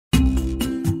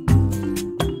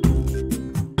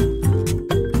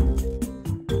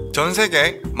전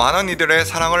세계 많은 이들의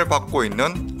사랑을 받고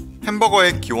있는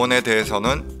햄버거의 기원에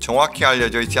대해서는 정확히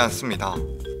알려져 있지 않습니다.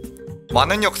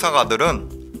 많은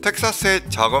역사가들은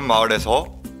텍사스의 작은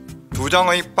마을에서 두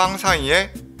장의 빵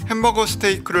사이에 햄버거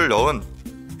스테이크를 넣은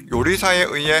요리사에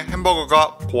의해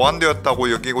햄버거가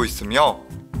고안되었다고 여기고 있으며,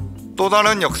 또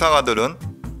다른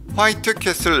역사가들은 화이트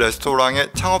캐슬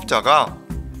레스토랑의 창업자가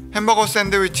햄버거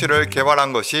샌드위치를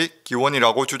개발한 것이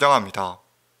기원이라고 주장합니다.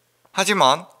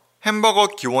 하지만 햄버거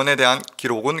기원에 대한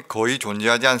기록은 거의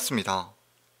존재하지 않습니다.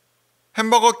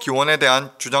 햄버거 기원에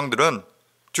대한 주장들은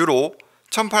주로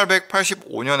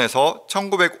 1885년에서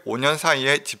 1905년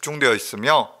사이에 집중되어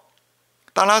있으며,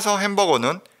 따라서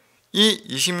햄버거는 이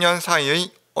 20년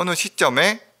사이의 어느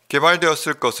시점에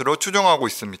개발되었을 것으로 추정하고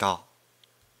있습니다.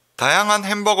 다양한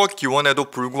햄버거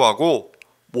기원에도 불구하고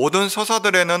모든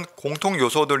서사들에는 공통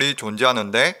요소들이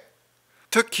존재하는데,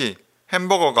 특히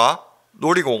햄버거가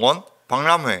놀이공원,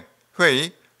 박람회,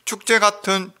 회의, 축제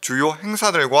같은 주요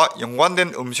행사들과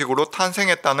연관된 음식으로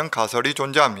탄생했다는 가설이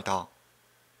존재합니다.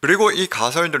 그리고 이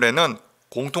가설들에는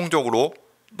공통적으로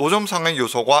노점상의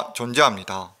요소가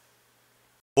존재합니다.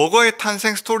 버거의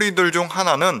탄생 스토리들 중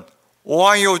하나는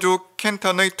오하이오주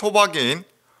켄턴의 토박이인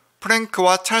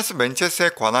프랭크와 찰스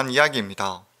맨체스에 관한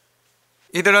이야기입니다.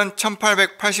 이들은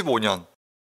 1885년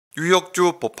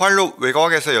뉴욕주 버팔로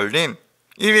외곽에서 열린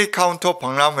 1위 카운터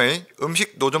박람회의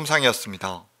음식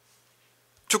노점상이었습니다.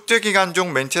 축제 기간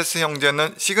중 맨체스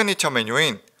형제는 시그니처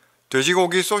메뉴인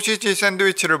돼지고기 소시지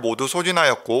샌드위치를 모두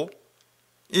소진하였고,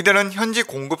 이들은 현지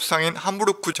공급상인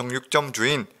함부르크 정육점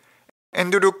주인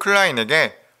앤드류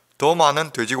클라인에게 더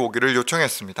많은 돼지고기를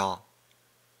요청했습니다.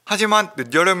 하지만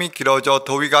늦여름이 길어져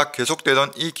더위가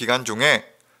계속되던 이 기간 중에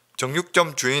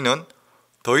정육점 주인은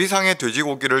더 이상의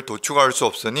돼지고기를 도축할 수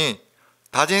없으니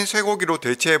다진 쇠고기로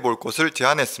대체해 볼 것을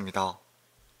제안했습니다.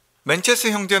 맨체스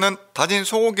형제는 다진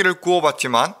소고기를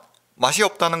구워봤지만 맛이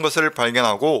없다는 것을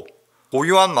발견하고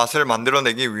고유한 맛을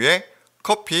만들어내기 위해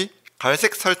커피,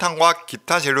 갈색 설탕과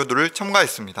기타 재료들을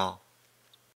첨가했습니다.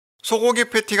 소고기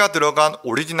패티가 들어간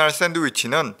오리지널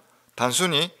샌드위치는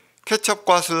단순히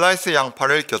케첩과 슬라이스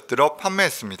양파를 곁들여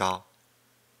판매했습니다.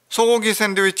 소고기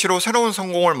샌드위치로 새로운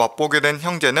성공을 맛보게 된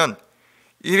형제는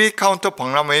 1위 카운터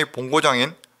박람회의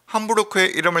본고장인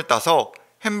함부르크의 이름을 따서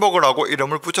햄버거라고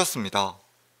이름을 붙였습니다.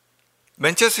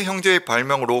 맨체스 형제의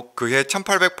발명으로 그해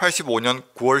 1885년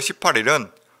 9월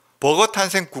 18일은 버거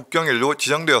탄생 국경일로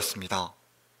지정되었습니다.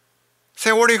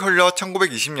 세월이 흘러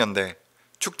 1920년대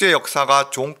축제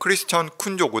역사가 존 크리스천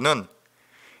쿤조그는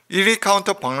 1위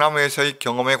카운터 박람회에서의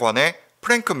경험에 관해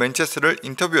프랭크 맨체스를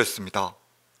인터뷰했습니다.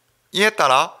 이에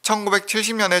따라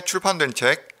 1970년에 출판된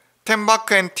책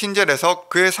텐바크 앤 틴젤에서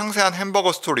그의 상세한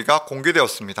햄버거 스토리가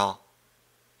공개되었습니다.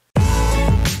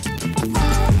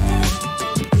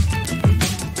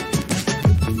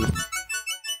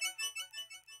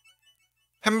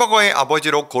 햄버거의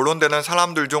아버지로 거론되는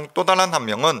사람들 중 또 다른 한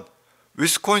명은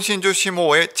위스콘신주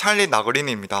시모어의 찰리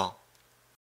나그린입니다.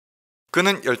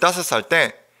 그는 15살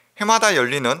때 해마다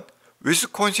열리는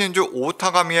위스콘신주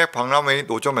오타가미의 박람회의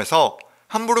노점에서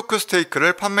함부르크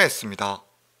스테이크를 판매했습니다.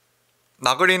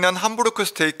 나그린은 함부르크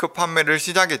스테이크 판매를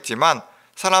시작했지만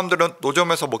사람들은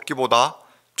노점에서 먹기보다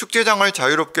축제장을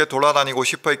자유롭게 돌아다니고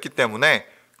싶어 했기 때문에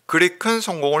그리 큰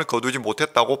성공을 거두지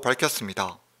못했다고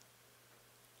밝혔습니다.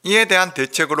 이에 대한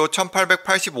대책으로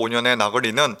 1885년에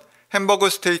나그린은 햄버거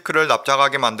스테이크를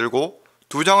납작하게 만들고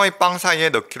두 장의 빵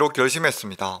사이에 넣기로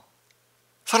결심했습니다.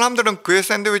 사람들은 그의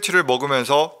샌드위치를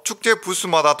먹으면서 축제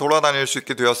부스마다 돌아다닐 수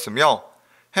있게 되었으며,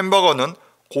 햄버거는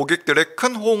고객들의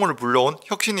큰 호응을 불러온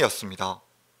혁신이었습니다.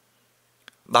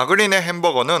 나그린의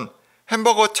햄버거는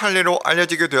햄버거 찰리로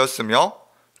알려지게 되었으며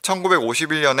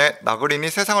 1951년에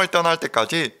나그린이 세상을 떠날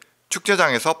때까지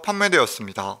축제장에서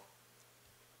판매되었습니다.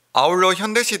 아울러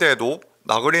현대시대에도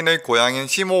나그린의 고향인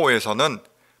시모어에서는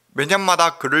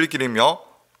매년마다 글을 기리며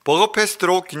버거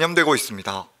페스트로 기념되고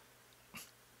있습니다.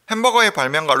 햄버거의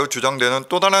발명가로 주장되는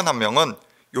또 다른 한 명은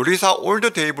요리사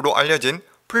올드 데이브로 알려진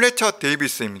플래처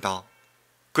데이비스입니다.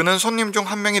 그는 손님 중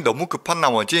한 명이 너무 급한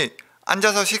나머지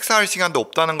앉아서 식사할 시간도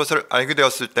없다는 것을 알게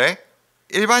되었을 때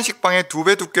일반 식빵의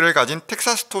 2배 두께를 가진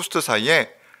텍사스 토스트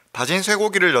사이에 다진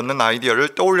쇠고기를 넣는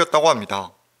아이디어를 떠올렸다고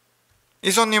합니다. 이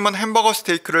손님은 햄버거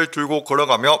스테이크를 들고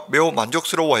걸어가며 매우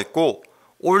만족스러워했고,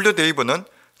 올드 데이브는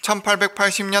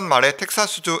 1880년 말에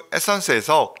텍사스주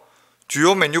에선스에서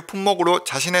주요 메뉴 품목으로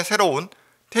자신의 새로운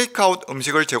테이크아웃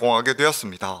음식을 제공하게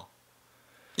되었습니다.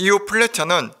 이후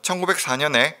플래처는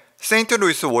 1904년에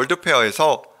세인트루이스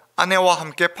월드페어에서 아내와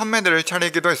함께 판매대를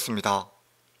차리기도 했습니다.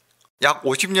 약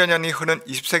 50여 년이 흐른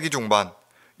 20세기 중반,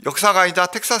 역사가이자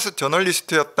텍사스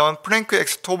저널리스트였던 프랭크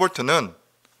엑스 토볼트는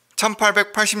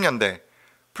 1880년대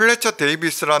플래처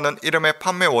데이비스라는 이름의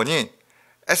판매원이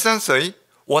에센스의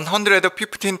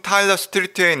 115 타일러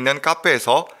스트리트에 있는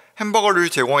카페에서 햄버거를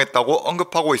제공했다고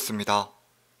언급하고 있습니다.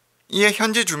 이에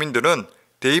현지 주민들은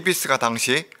데이비스가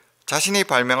당시 자신이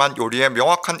발명한 요리에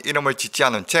명확한 이름을 짓지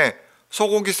않은 채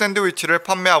소고기 샌드위치를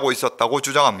판매하고 있었다고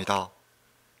주장합니다.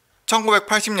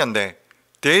 1980년대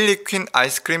데일리 퀸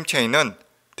아이스크림 체인은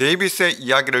데이비스의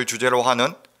이야기를 주제로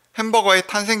하는 햄버거의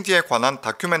탄생지에 관한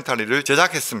다큐멘터리를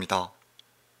제작했습니다.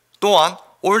 또한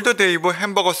올드 데이브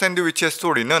햄버거 샌드위치의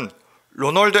스토리는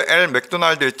로널드 L.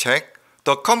 맥도날드의 책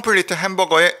The Complete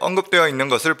Hamburger에 언급되어 있는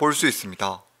것을 볼 수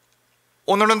있습니다.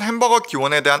 오늘은 햄버거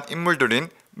기원에 대한 인물들인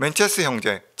맨체스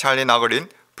형제, 찰리 나그린,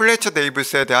 플래처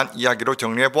데이비스에 대한 이야기로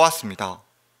정리해보았습니다.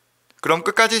 그럼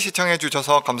끝까지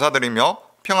시청해주셔서 감사드리며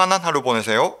평안한 하루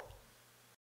보내세요.